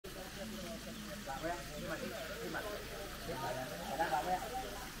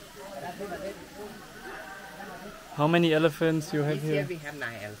How many elephants you have here? We have 9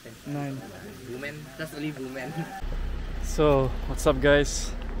 elephants. 9. Women, just only women. So, what's up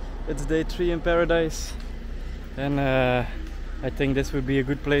guys? It's day 3 in paradise. And I think this would be a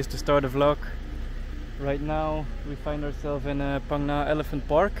good place to start a vlog. Right now we find ourselves in Phang Elephant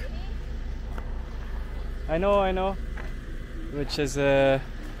Park. I know. Which is the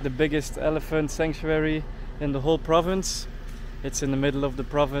biggest elephant sanctuary in the whole province. It's in the middle of the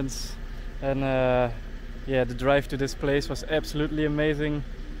province. And yeah, the drive to this place was absolutely amazing.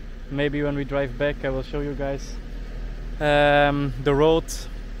 Maybe when we drive back I will show you guys the road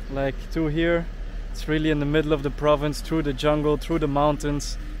like to here. It's really in the middle of the province, through the jungle, through the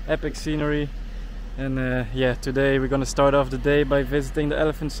mountains, epic scenery. And yeah, today we're gonna start off the day by visiting the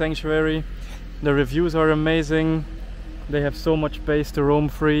elephant sanctuary. The reviews are amazing. They have so much space to roam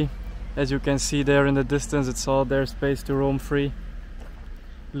free. As you can see there in the distance, it's all their space to roam free.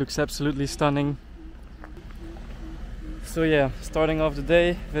 Looks absolutely stunning. So yeah, starting off the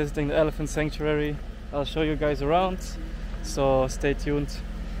day, visiting the elephant sanctuary. I'll show you guys around, so stay tuned.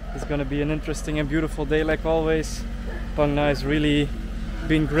 It's gonna be an interesting and beautiful day like always. Phang has really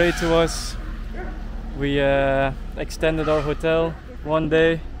been great to us. We extended our hotel one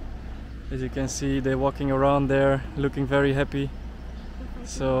day. As you can see, they're walking around there looking very happy.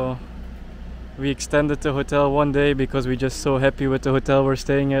 So we extended the hotel one day because we're just so happy with the hotel we're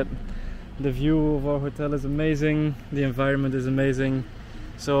staying at. The view of our hotel is amazing, the environment is amazing.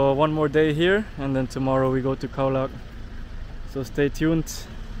 So one more day here and then tomorrow we go to Khao Lak. So stay tuned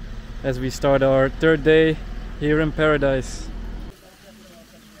as we start our 3rd day here in paradise.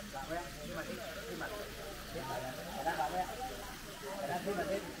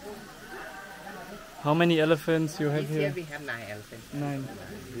 How many elephants you have here? We have 9 elephants. 9.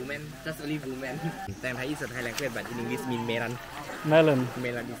 Women, just only women. Thai is a Thai language, but in English means melon. Melon?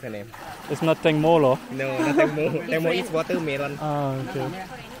 Melon is the name. It's not tengmo, lo? No, not tengmo. Tengmo is watermelon. Ah, okay.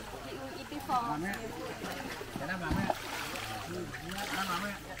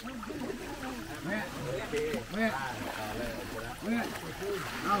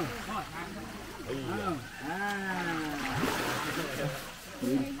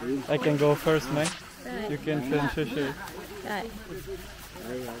 I can go first, man. You can film Shushi.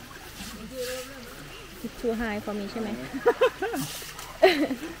 It's too high for me, ใช่ไหม?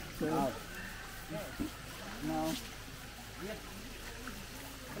 No.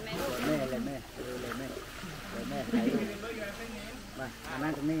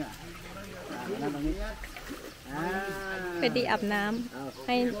 ไปดีอาบน้ำใ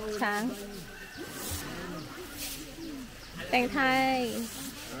ห้ช้างแต่งไทย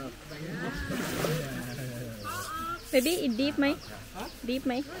Baby eat deep ไหม deep ไ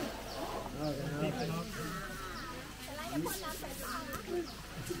หม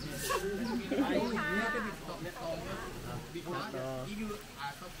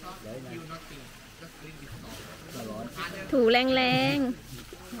ถูแรง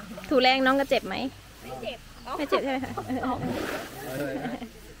ๆถูแรงน้องก็เจ็บไหมไม่เจ็บใช่ไหมคะ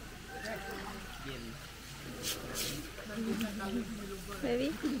Baby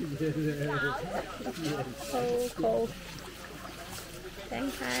cold แตง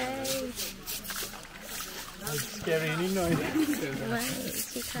ไทย Scary, you know.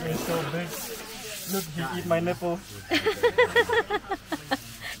 You're so big. Look, he eat my nipple.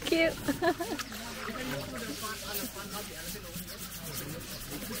 Cute.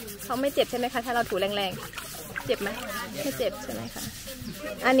 เขาไม่เจ็บใช่ไหมคะถ้าเราถูแรงๆเจ็บไหมไม่เจ็บใช่ไหมคะ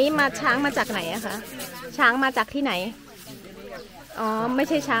อันนี้มาช้างมาจากไหนอะคะช้างมาจากที่ไหนอ๋อไม่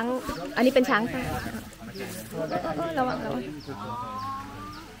ใช่ช้างอันนี้เป็นช้างค่ะระวัง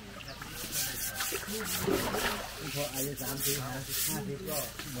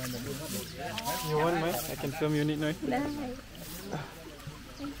You want, mate? I can film you neat now. ได้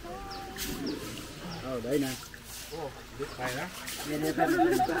Đấy nè. Biết phải đó.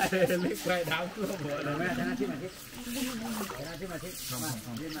 Nên biết phải đau cơ bộ này mẹ.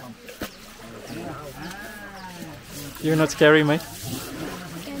 You're not scary, mate?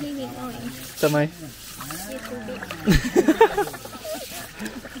 Scary big oil. Sao mày?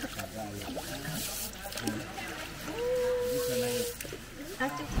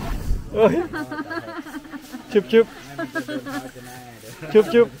 Ôi. Chụp.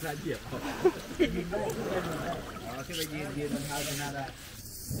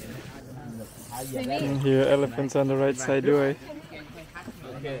 And here elephants on the right sideด้วย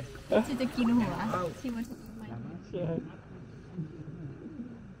ฉันจะกินหัวที่มัน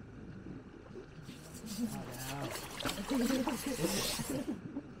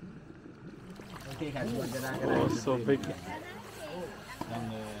Oh, so big.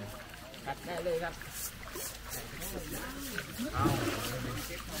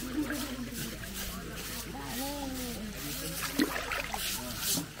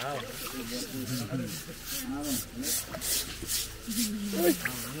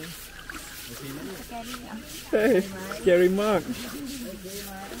 Hey, scary Mark.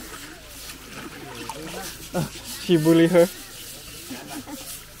 She bully her.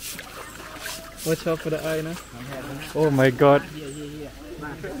 Watch out for the eye now. Oh my god.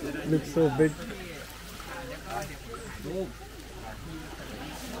 Looks so big.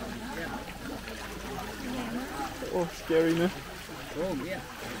 Oh, scary now.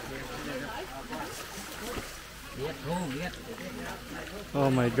 Oh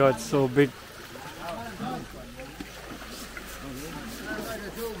my god, so big.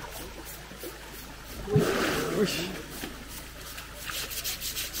 Whoosh.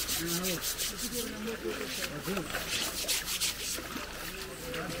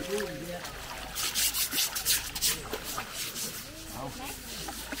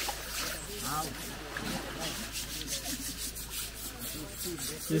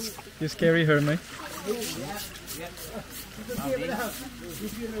 You scary her, mate?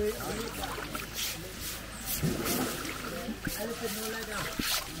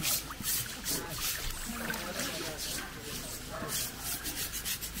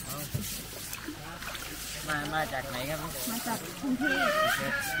มาจากไหนครับ มาจากกรุงเทพ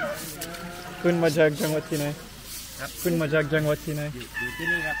คุณมาจากจังหวัดที่ไหน ครับ คุณมาจากจังหวัดที่ไหน อยู่ที่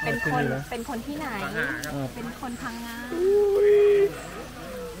นี่ครับ เป็น ที่ คน นี่เหรอ เป็นคนที่ไหน พังงาครับ เป็นคนพังงา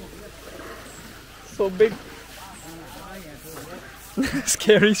So big.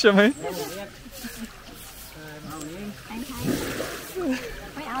 Scary ใช่ไหม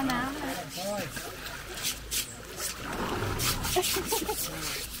ไม่เอาน้ำเลย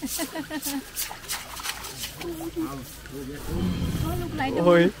ลูกไรดู โ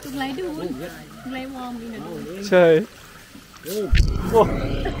อ้ย ลูกไรดูลูกไรวอร์มอีกหน่อยดู ใช่โอ้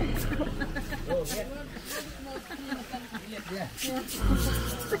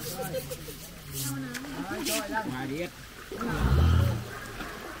มาเรียก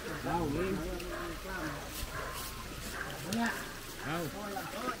เอาเลยเอา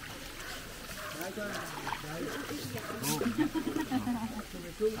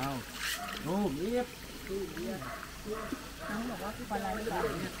โอ้เรียบ น้องบอกว่าคนไรแบบ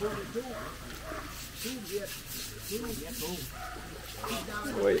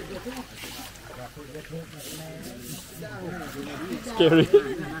โอ้ย Scary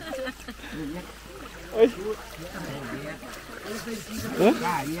โอ้ย ก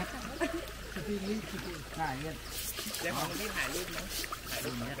ล้าเรียกกล้าเรียก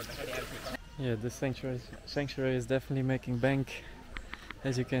Yeah, the sanctuary is definitely making bank.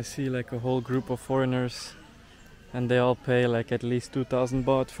 As you can see, like a whole group of foreigners, and they all pay like at least 2,000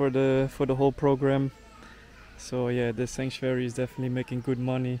 baht for the whole program. So yeah, the sanctuary is definitely making good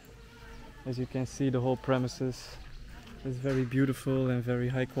money. As you can see, the whole premises is very beautiful and very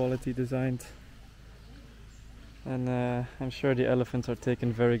high quality designed. And I'm sure the elephants are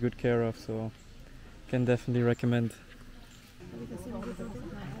taken very good care of, so can definitely recommend.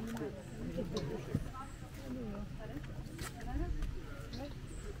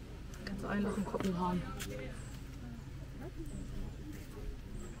 Einlachen gucken haben.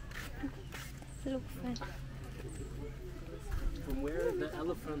 Look From where the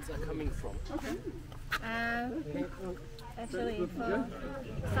elephants are coming from? actually for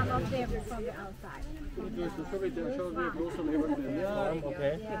some of them from the outside.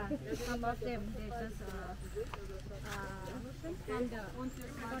 Okay. Yeah, some of them they just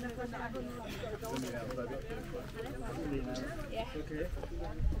from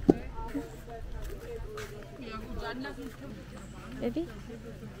the Baby?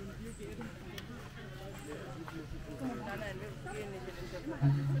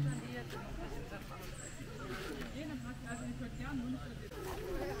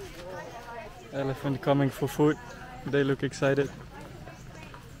 Elephant coming for food. They look excited.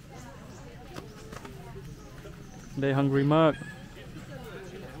 They hungry, Mark.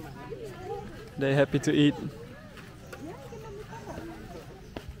 They happy to eat.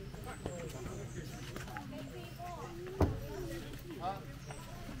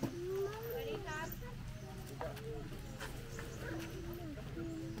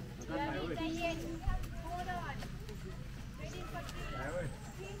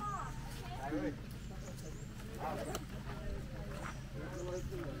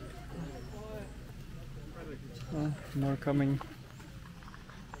 More coming.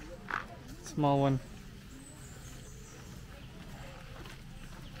 Small one.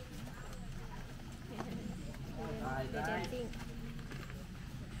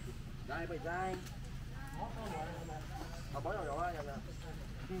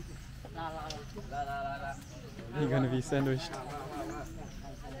 You're gonna be sandwiched.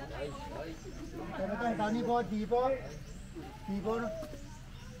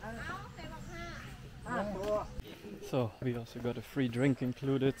 So we also got a free drink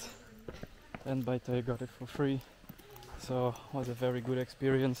included, and Baita got it for free. So it was a very good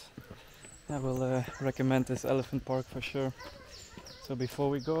experience. I will recommend this elephant park for sure. So before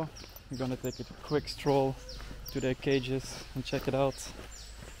we go, we're gonna take a quick stroll to their cages and check it out,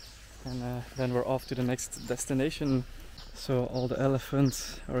 and then we're off to the next destination. So all the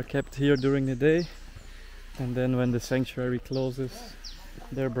elephants are kept here during the day, and then when the sanctuary closes,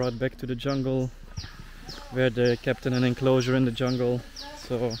 they're brought back to the jungle, where they're kept in an enclosure in the jungle.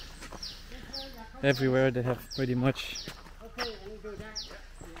 So everywhere they have pretty much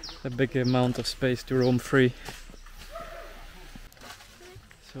a big amount of space to roam free.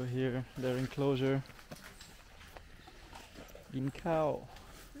 So here, their enclosure. In cow.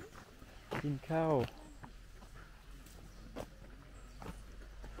 In cow.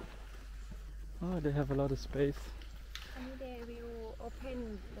 Oh, they have a lot of space. And they will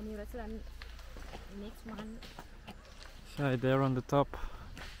open the new restaurant next month. Right there on the top.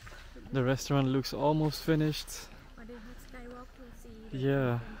 The restaurant looks almost finished. Or they have skywalk to see.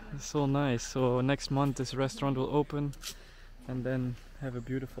 Yeah, it's so nice. So next month this restaurant will open, and then have a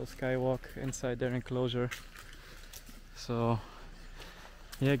beautiful skywalk inside their enclosure. So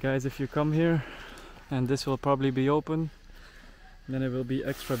yeah guys, if you come here and this will probably be open, then it will be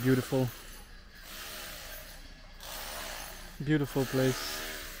extra beautiful. Beautiful place.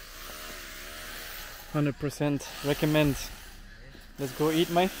 100% recommend. Let's go eat,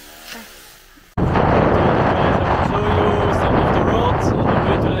 mate. Show you some of the roads on the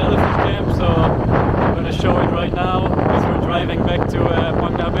way to the elephant camp, so I'm gonna show it right now as we're driving back to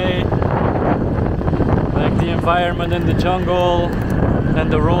Phang Bay. Like the environment in the jungle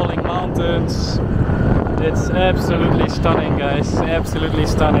and the rolling mountains. It's absolutely stunning, guys. Absolutely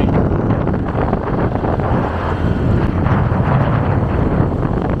stunning.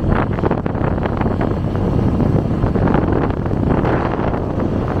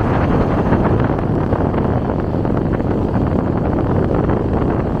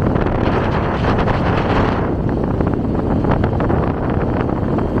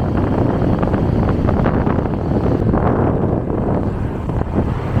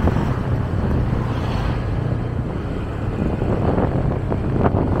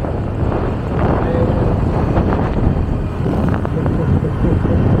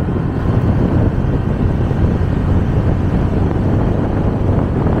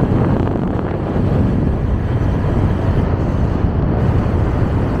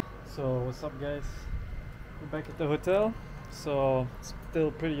 What's up guys, we're back at the hotel. So it's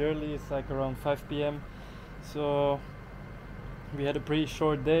still pretty early, it's like around 5 p.m. So we had a pretty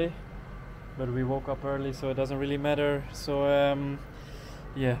short day, but we woke up early, so it doesn't really matter. So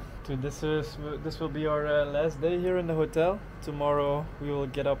yeah, so this will be our last day here in the hotel. Tomorrow we will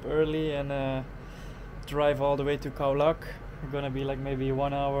get up early and drive all the way to Khao Lak. We're gonna be like maybe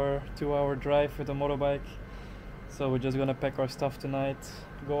 1 hour, 2 hour drive with a motorbike. So we're just gonna pack our stuff tonight,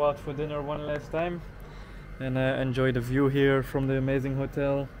 go out for dinner one last time, and enjoy the view here from the amazing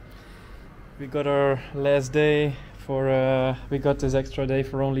hotel. We got our last day for we got this extra day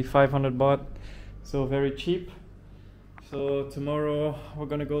for only 500 baht, so very cheap. So tomorrow we're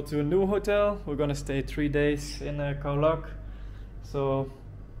gonna go to a new hotel. We're gonna stay 3 days in Khao Lak, so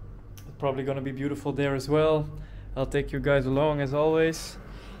it's probably gonna be beautiful there as well. I'll take you guys along as always.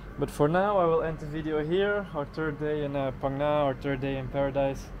 But for now I will end the video here. Our third day in Phang Na, our third day in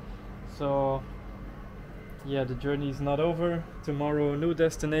paradise. So yeah, the journey is not over. Tomorrow new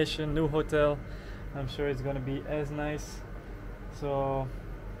destination, new hotel. I'm sure it's gonna be as nice. So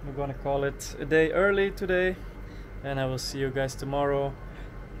we're gonna call it a day early today, and I will see you guys tomorrow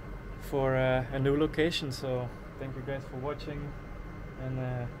for a new location. So thank you guys for watching,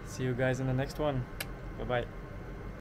 and see you guys in the next one. Bye bye.